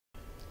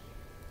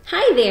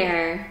Hi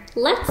there!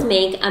 Let's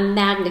make a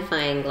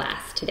magnifying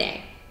glass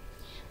today.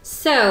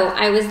 So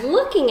I was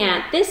looking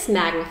at this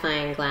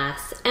magnifying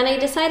glass and I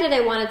decided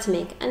I wanted to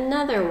make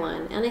another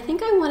one, and I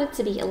think I want it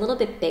to be a little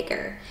bit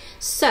bigger.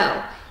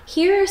 So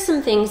here are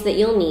some things that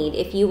you'll need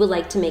if you would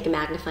like to make a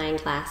magnifying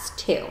glass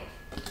too.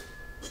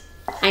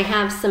 I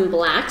have some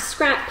black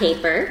scrap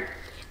paper.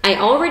 I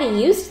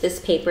already used this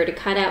paper to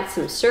cut out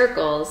some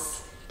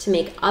circles to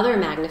make other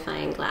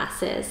magnifying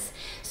glasses.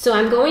 So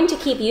I'm going to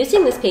keep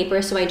using this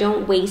paper so I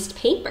don't waste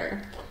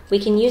paper. We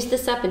can use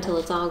this up until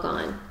it's all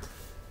gone.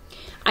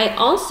 I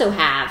also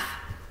have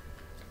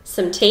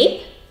some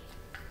tape.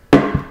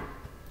 I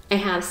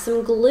have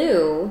some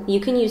glue.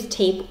 You can use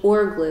tape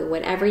or glue,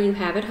 whatever you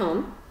have at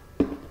home.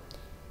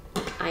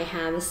 I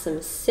have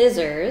some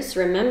scissors.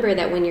 Remember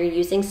that when you're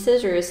using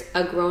scissors,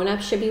 a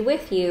grown-up should be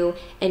with you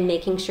and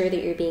making sure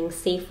that you're being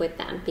safe with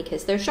them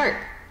because they're sharp.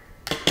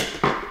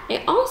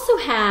 I also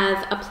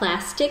have a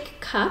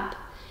plastic cup.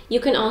 You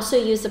can also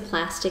use a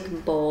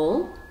plastic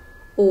bowl,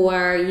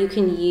 or you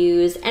can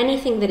use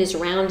anything that is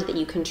round that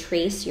you can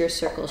trace your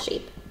circle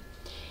shape.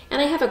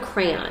 And I have a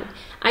crayon.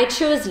 I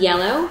chose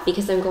yellow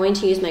because I'm going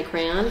to use my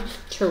crayon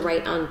to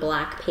write on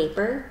black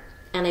paper,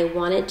 and I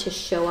want it to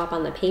show up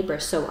on the paper,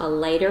 so a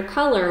lighter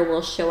color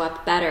will show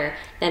up better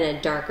than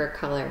a darker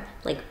color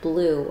like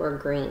blue or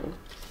green.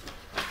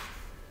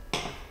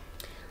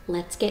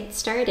 Let's get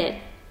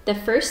started. The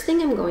first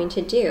thing I'm going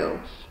to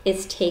do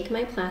is take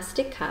my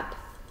plastic cup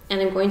and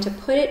I'm going to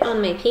put it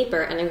on my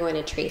paper and I'm going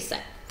to trace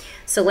it.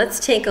 So let's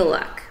take a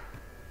look.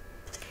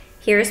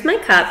 Here's my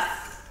cup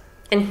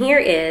and here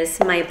is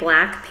my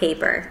black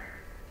paper.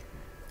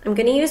 I'm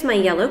going to use my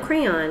yellow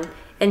crayon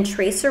and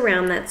trace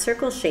around that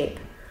circle shape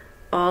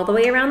all the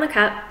way around the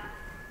cup.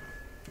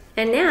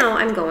 And now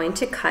I'm going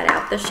to cut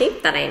out the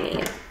shape that I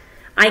made.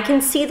 I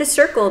can see the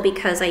circle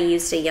because I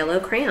used a yellow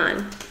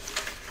crayon.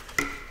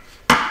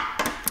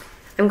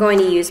 I'm going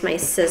to use my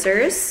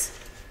scissors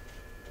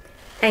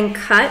and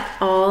cut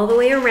all the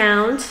way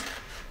around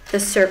the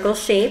circle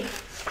shape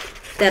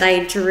that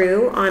I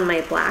drew on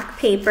my black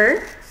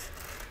paper.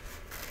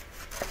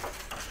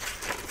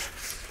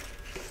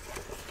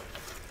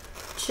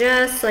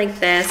 Just like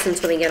this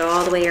until we get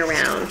all the way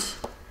around.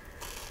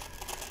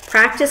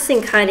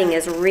 Practicing cutting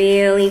is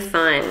really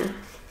fun.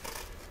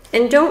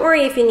 And don't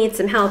worry if you need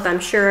some help. I'm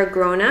sure a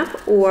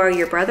grown-up or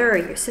your brother or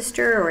your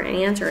sister or an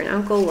aunt or an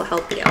uncle will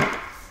help you.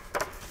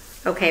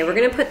 Okay, we're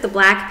going to put the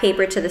black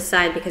paper to the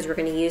side because we're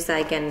going to use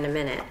that again in a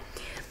minute.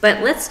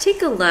 But let's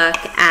take a look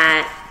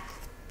at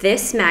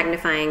this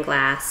magnifying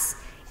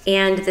glass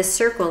and the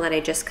circle that I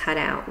just cut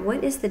out.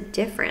 What is the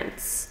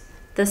difference?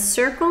 The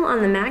circle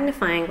on the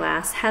magnifying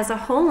glass has a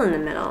hole in the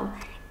middle,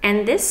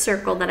 and this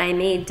circle that I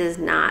made does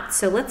not.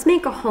 So let's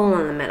make a hole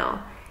in the middle.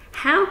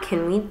 How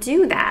can we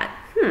do that?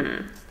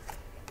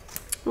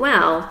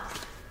 Well,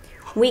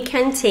 we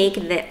can take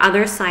the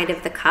other side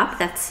of the cup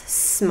that's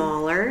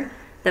smaller.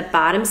 The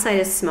bottom side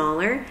is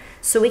smaller,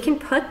 so we can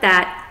put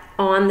that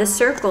on the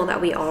circle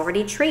that we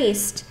already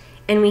traced,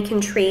 and we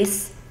can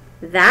trace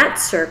that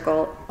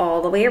circle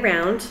all the way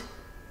around.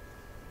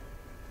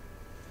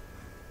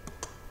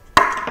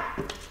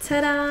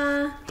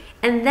 Ta-da!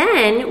 And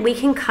then we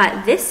can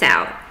cut this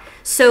out.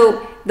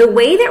 So the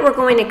way that we're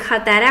going to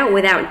cut that out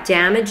without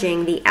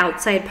damaging the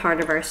outside part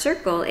of our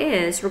circle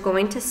is we're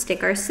going to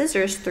stick our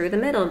scissors through the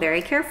middle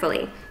very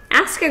carefully.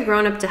 Ask a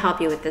grown-up to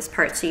help you with this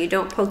part so you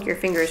don't poke your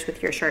fingers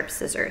with your sharp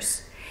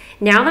scissors.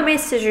 Now that my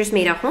scissors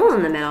made a hole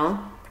in the middle,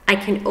 I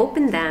can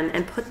open them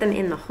and put them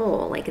in the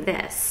hole like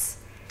this.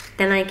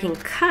 Then I can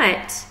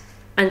cut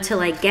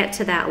until I get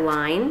to that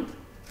line,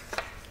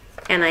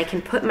 and I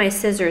can put my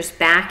scissors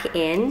back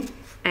in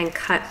and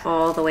cut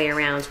all the way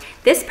around.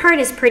 This part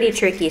is pretty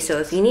tricky, so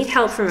if you need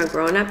help from a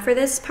grown-up for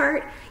this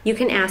part, you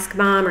can ask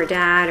mom or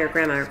dad or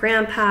grandma or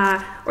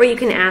grandpa, or you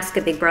can ask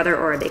a big brother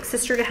or a big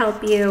sister to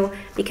help you,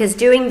 because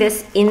doing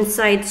this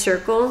inside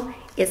circle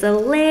is a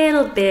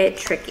little bit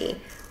tricky.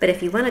 But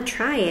if you want to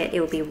try it, it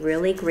will be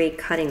really great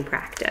cutting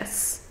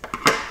practice.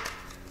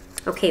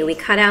 Okay, we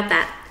cut out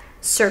that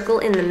circle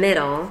in the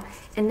middle,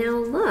 and now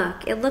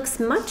look, it looks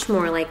much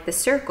more like the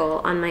circle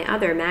on my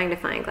other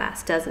magnifying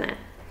glass, doesn't it?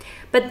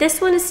 But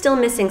this one is still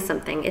missing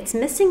something. It's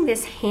missing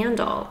this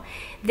handle.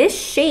 This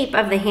shape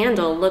of the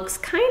handle looks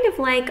kind of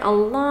like a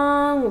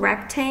long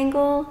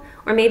rectangle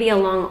or maybe a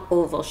long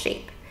oval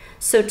shape.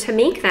 So to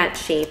make that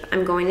shape,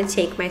 I'm going to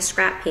take my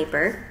scrap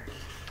paper.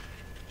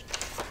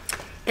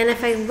 And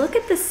if I look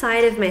at the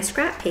side of my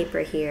scrap paper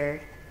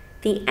here,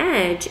 the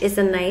edge is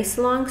a nice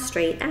long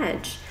straight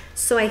edge.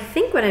 So I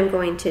think what I'm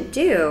going to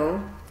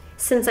do,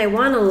 since I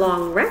want a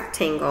long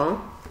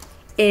rectangle,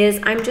 is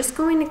I'm just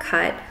going to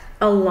cut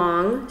a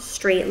long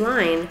straight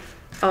line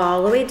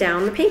all the way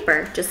down the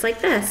paper, just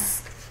like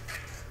this.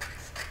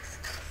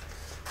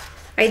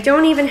 I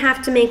don't even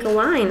have to make a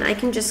line. I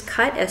can just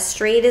cut as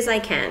straight as I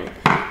can.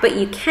 But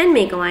you can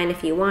make a line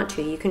if you want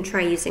to. You can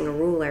try using a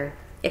ruler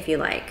if you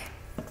like.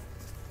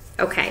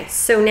 Okay,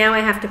 so now I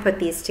have to put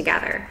these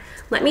together.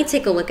 Let me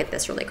take a look at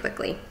this really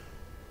quickly.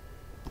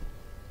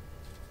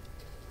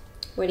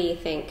 What do you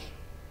think?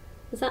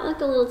 Does that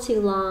look a little too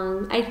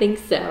long? I think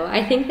so.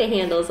 I think the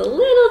handle is a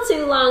little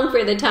too long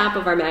for the top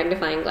of our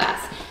magnifying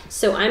glass.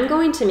 So I'm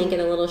going to make it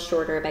a little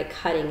shorter by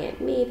cutting it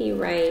maybe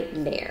right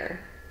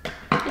there.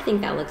 I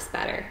think that looks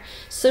better.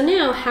 So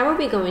now, how are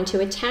we going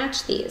to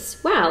attach these?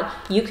 Well,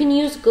 you can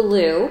use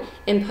glue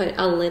and put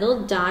a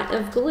little dot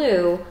of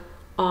glue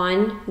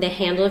on the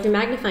handle of your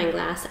magnifying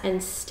glass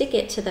and stick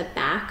it to the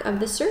back of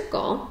the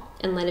circle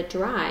and let it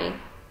dry.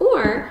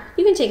 Or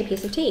you can take a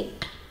piece of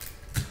tape.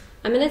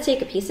 I'm going to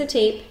take a piece of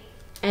tape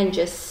and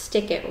just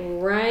stick it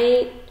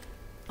right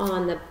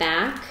on the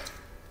back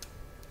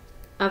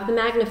of the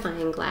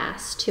magnifying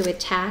glass to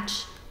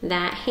attach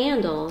that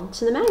handle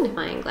to the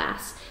magnifying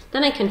glass.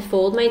 Then I can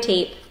fold my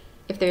tape.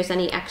 If there's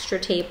any extra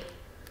tape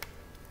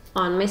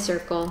on my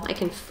circle, I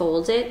can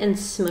fold it and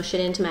smush it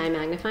into my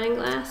magnifying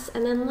glass,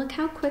 and then look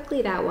how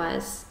quickly that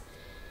was.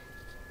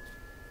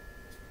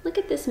 Look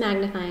at this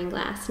magnifying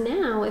glass.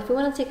 Now, if we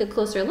want to take a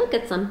closer look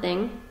at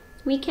something,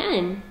 we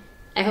can.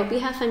 I hope you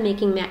have fun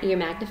making your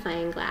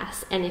magnifying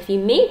glass, and if you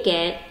make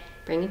it,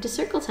 bring it to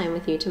circle time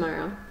with you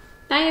tomorrow.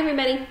 Bye,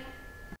 everybody.